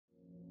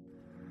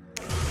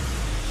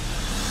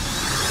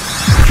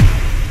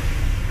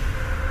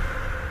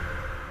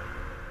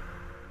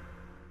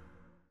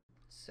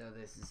So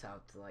this is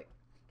how to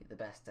get the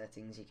best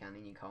settings you can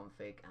in your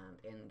config and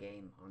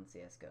in-game on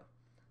CSGO.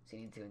 So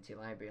you need to go into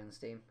your library on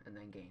Steam and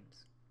then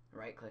games.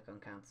 Right click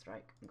on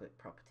Counter-Strike and click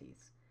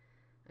properties.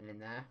 And in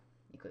there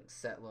you click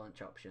set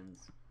launch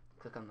options.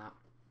 Click on that.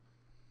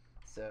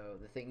 So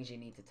the things you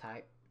need to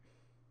type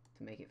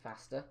to make it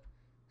faster.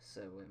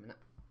 So wait a minute.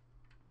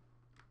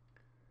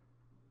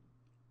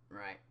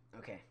 Right,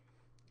 okay.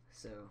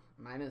 So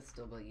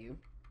 -W,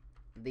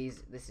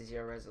 this is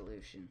your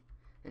resolution.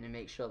 And then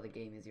make sure the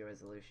game is your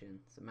resolution.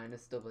 So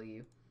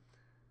 -W,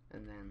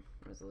 and then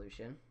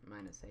resolution,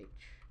 -H,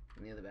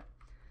 and the other bit.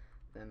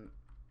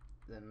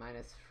 Then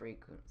minus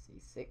frequency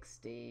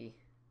 60,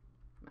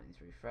 minus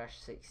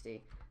refresh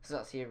 60. So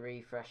that's your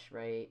refresh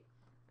rate,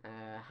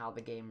 how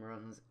the game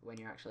runs when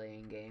you're actually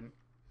in game.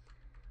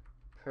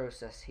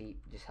 Process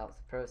heap just helps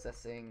the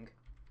processing.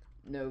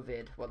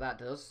 Novid, what that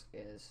does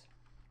is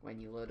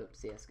when you load up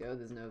CSGO,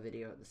 there's no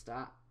video at the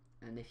start,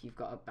 and if you've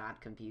got a bad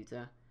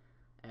computer,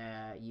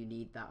 you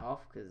need that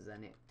off because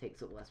then it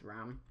takes up less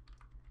RAM,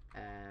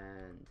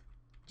 and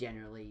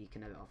generally you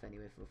can have it off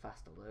anyway for a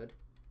faster load.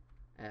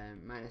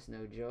 Minus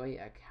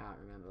nojoy, I can't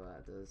remember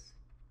what that does.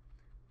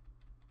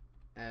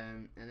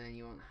 And then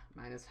you want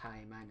minus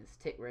high, minus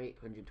tick rate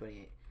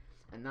 128,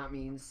 and that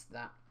means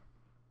that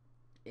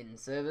in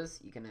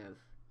servers you can have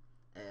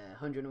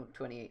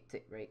 128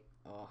 tick rate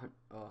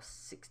or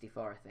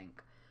 64, I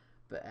think.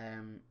 But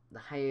the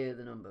higher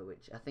the number,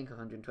 which I think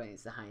 120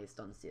 is the highest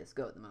on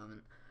CSGO at the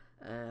moment.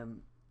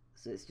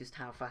 So it's just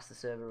how fast the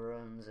server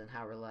runs and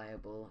how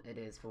reliable it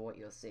is for what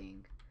you're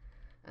seeing.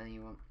 And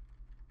you want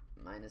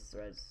minus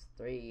threads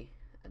 3,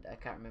 and I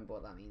can't remember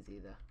what that means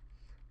either.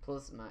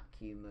 Plus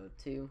MacQ mode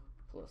 2,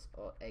 plus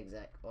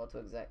exec,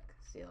 autoexec,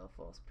 CL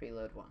force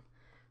preload 1.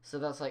 So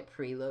that's like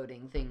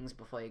preloading things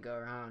before you go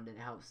around, and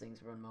it helps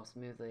things run more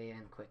smoothly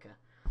and quicker.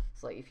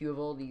 So like if you have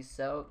all these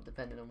set up,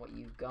 depending on what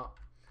you've got,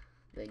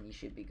 then you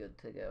should be good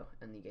to go,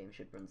 and the game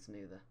should run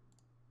smoother.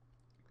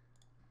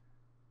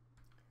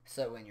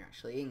 So when you're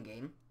actually in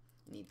game,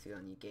 you need to go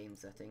on your game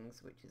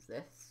settings, which is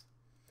this.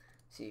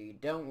 So you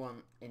don't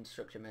want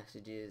instruction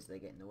messages, they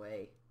get in the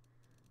way.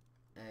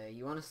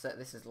 You want to set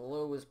this as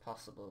low as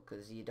possible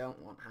because you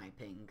don't want high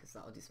ping, because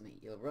that'll just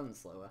make you run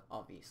slower,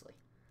 obviously.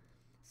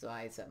 So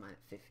I set mine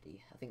at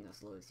 50. I think that's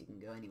the lowest you can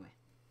go anyway.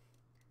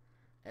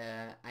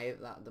 I have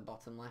that at the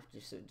bottom left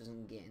just so it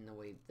doesn't get in the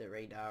way of the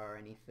radar or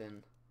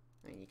anything.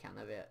 I mean, you can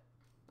have it.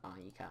 Oh,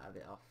 you can't have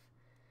it off.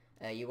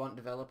 You want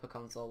developer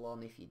console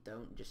on. If you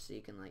don't, just so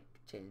you can like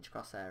change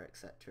crosshair,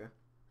 etc.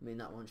 I mean,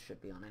 that one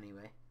should be on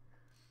anyway.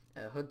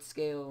 HUD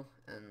scale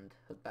and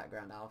HUD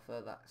background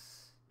alpha,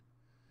 that's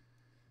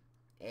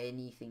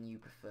anything you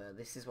prefer.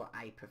 This is what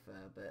I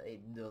prefer, but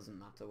it doesn't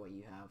matter what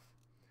you have.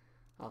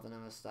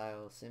 Autonomous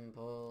style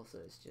simple, so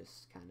it's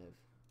just kind of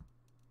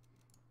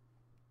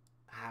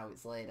how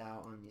it's laid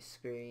out on your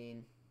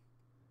screen.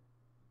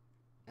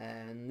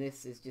 And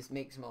this is just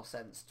makes more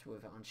sense to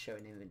have it on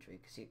showing inventory,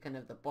 because you can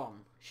have the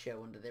bomb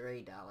show under the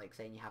radar, like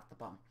saying you have the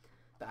bomb.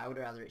 But I would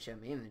rather it show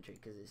my inventory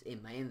because it's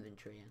in my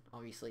inventory, and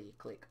obviously you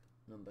click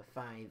number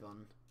 5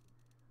 on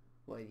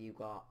what have you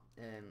got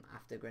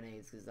after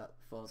grenades, because that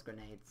 4's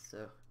grenades,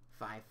 so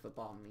 5 for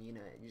bomb, you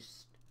know, it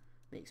just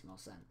makes more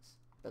sense.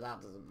 But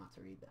that doesn't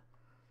matter either.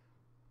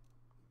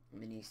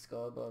 Mini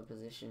scoreboard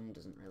position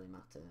doesn't really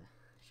matter.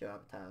 Show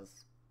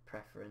avatars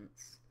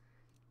preference.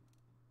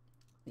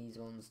 These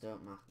ones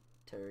don't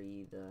matter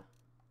either.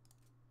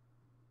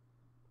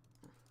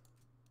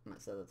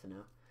 Might say that to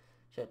know.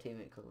 Show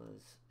teammate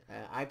colours.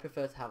 I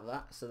prefer to have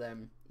that, so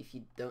then if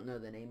you don't know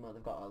the name, or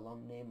they've got a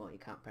long name, or you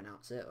can't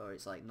pronounce it, or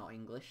it's like not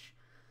English,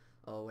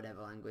 or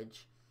whatever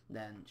language,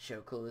 then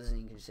show colours,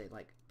 and you can just say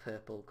like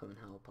purple, come and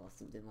help, or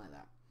something like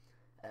that.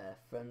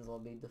 Friends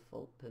lobby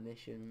default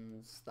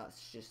permissions.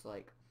 That's just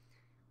like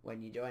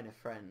when you join a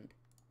friend,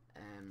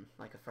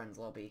 like a friend's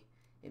lobby.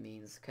 It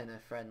means can a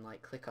friend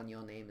like click on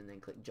your name and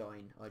then click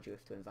join, or do you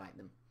have to invite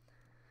them?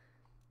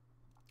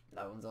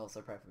 That one's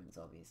also preference,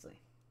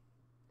 obviously.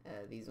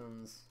 These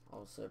ones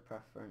also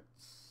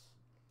preference.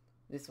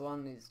 This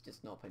one is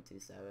just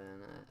 0.27.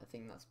 I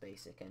think that's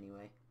basic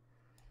anyway.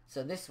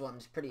 So this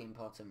one's pretty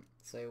important.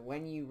 So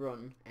when you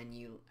run and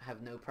you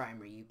have no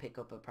primary, you pick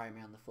up a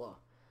primary on the floor.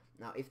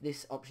 Now if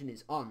this option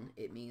is on,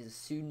 it means as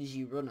soon as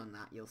you run on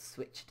that, you'll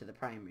switch to the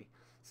primary.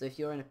 So if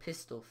you're in a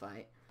pistol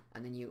fight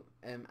and then you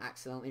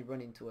accidentally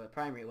run into a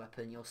primary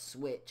weapon, you'll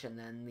switch, and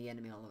then the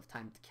enemy will have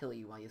time to kill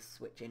you while you're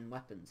switching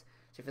weapons.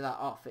 So if you're that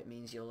off, it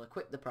means you'll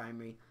equip the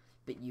primary,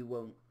 but you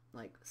won't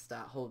like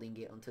start holding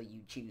it until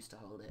you choose to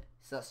hold it.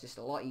 So that's just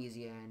a lot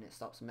easier, and it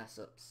stops mess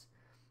ups,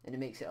 and it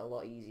makes it a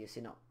lot easier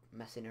so you're not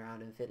messing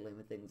around and fiddling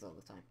with things all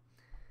the time.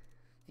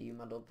 View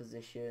model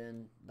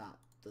position, that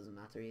doesn't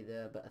matter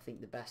either, but I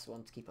think the best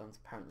one to keep on is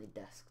apparently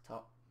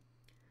desktop.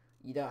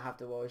 You don't have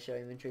to always show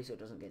inventory, so it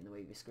doesn't get in the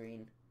way of your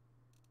screen.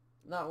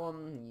 That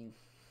one, you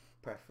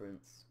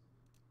preference,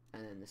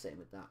 and then the same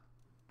with that.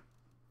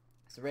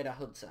 So radar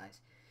HUD size,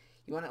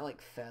 you want it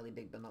like fairly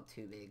big but not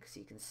too big so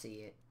you can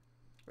see it.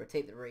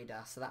 Rotate the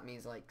radar, so that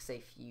means like say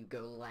if you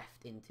go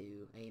left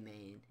into a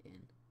main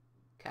in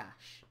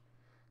cache,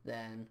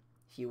 then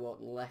if you walk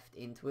left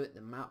into it,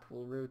 the map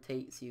will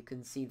rotate so you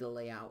can see the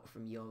layout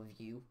from your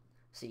view.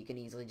 So you can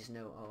easily just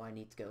know, oh, I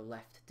need to go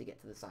left to get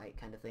to the site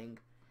kind of thing,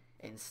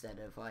 instead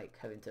of like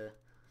having to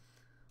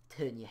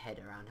turn your head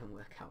around and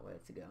work out where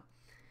to go.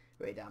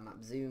 Radar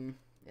map zoom,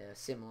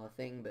 similar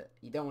thing, but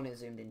you don't want it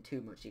zoomed in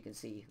too much. You can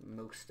see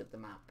most of the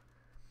map.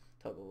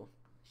 Toggle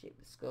shape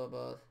the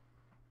scoreboard.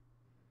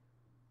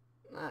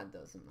 That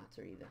doesn't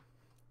matter either.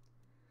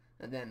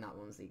 And then that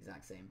one's the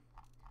exact same.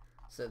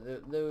 So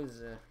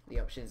those are the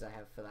options I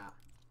have for that,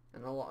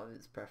 and a lot of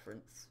it's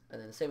preference. And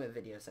then the same with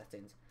video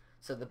settings.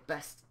 So the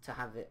best to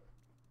have it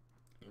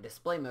in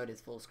display mode is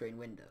full screen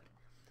windowed.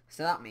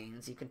 So that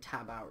means you can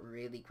tab out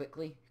really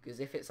quickly, because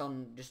if it's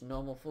on just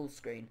normal full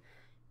screen,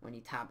 when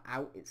you tab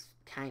out it's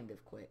kind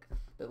of quick,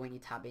 but when you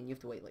tab in you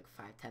have to wait like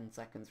 5-10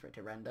 seconds for it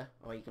to render,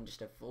 or you can just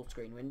have full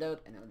screen windowed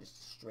and it'll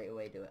just straight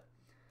away do it.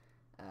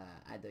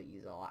 I don't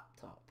use a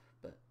laptop,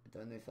 but I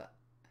don't know if that...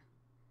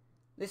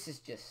 This is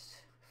just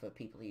for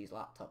people who use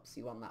laptops.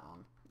 You want that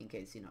on in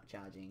case you're not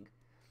charging.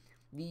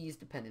 These,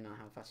 depending on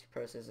how fast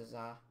your processors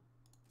are,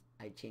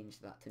 I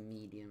changed that to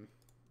medium.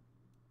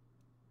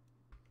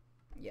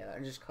 Yeah,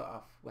 I just cut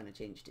off when I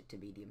changed it to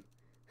medium.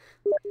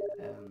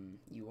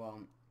 You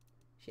want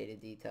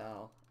shaded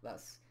detail.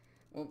 That's,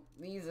 well,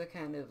 these are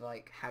kind of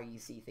like how you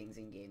see things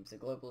in games. So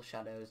global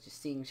shadows,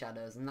 just seeing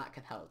shadows, and that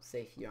can help.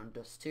 Say if you're on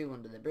Dust 2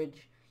 under the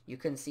bridge, you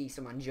can see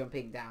someone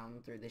jumping down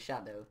through the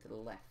shadow to the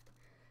left.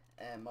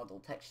 Model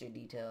texture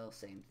detail,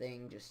 same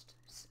thing, just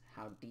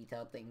how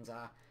detailed things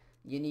are.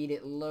 You need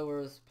it lower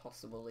as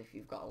possible if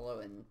you've got a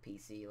low-end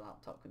PC,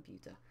 laptop,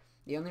 computer.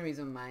 The only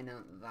reason mine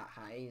aren't that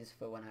high is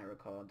for when I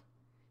record.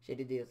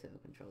 Shaded detail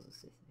controls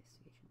assist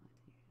investigation.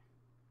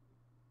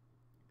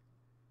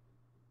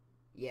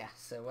 Yeah,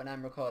 so when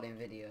I'm recording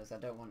videos, I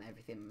don't want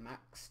everything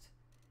maxed.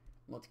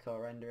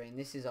 Multi-core rendering,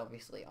 this is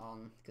obviously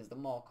on, because the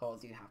more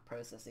cores you have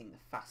processing, the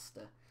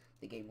faster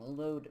the game will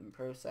load and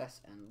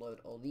process and load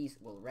all these,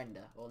 will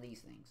render all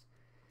these things.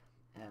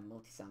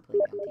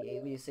 Multi-sampling,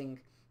 anti-aliasing.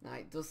 Now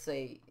it does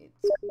say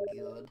it's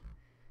good,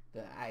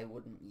 but I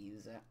wouldn't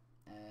use it.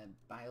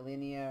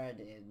 Bilinear, I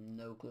have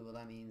no clue what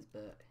that means,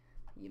 but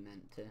you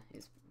meant to.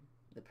 It's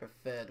the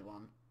preferred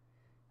one.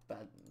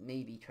 But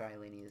maybe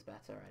trilinear is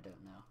better, I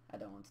don't know. I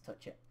don't want to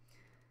touch it.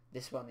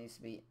 This one needs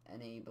to be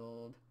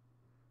enabled.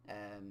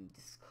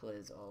 This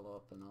clears all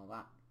up and all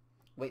that.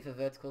 Wait for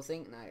vertical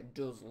sync. Now it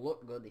does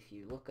look good if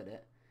you look at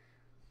it,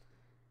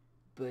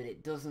 but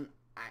it doesn't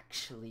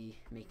actually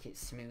make it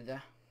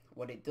smoother.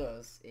 What it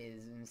does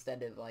is,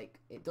 instead of like,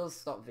 it does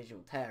stop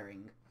visual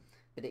tearing,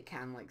 but it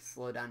can like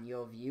slow down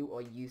your view,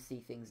 or you see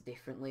things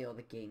differently, or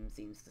the game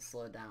seems to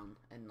slow down,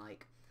 and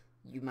like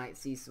you might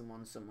see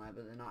someone somewhere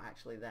but they're not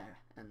actually there,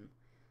 and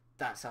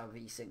that's how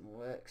VSync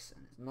works,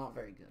 and it's not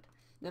very good.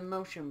 The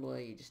motion blur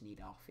you just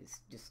need off,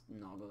 it's just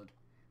not good.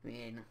 I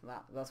mean,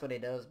 that's what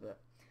it does, but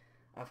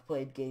I've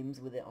played games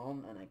with it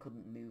on and I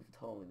couldn't move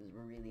at all. It was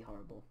really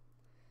horrible.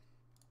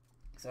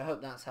 So I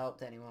hope that's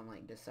helped anyone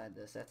like decide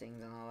the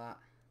settings and all that.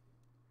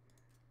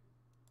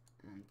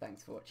 And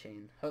thanks for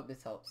watching. Hope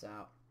this helps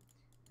out.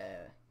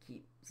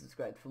 Keep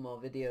subscribed for more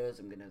videos.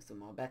 I'm gonna have some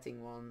more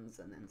betting ones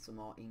and then some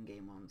more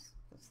in-game ones.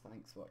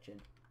 Thanks for watching.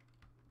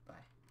 Bye.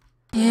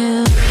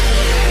 Yeah.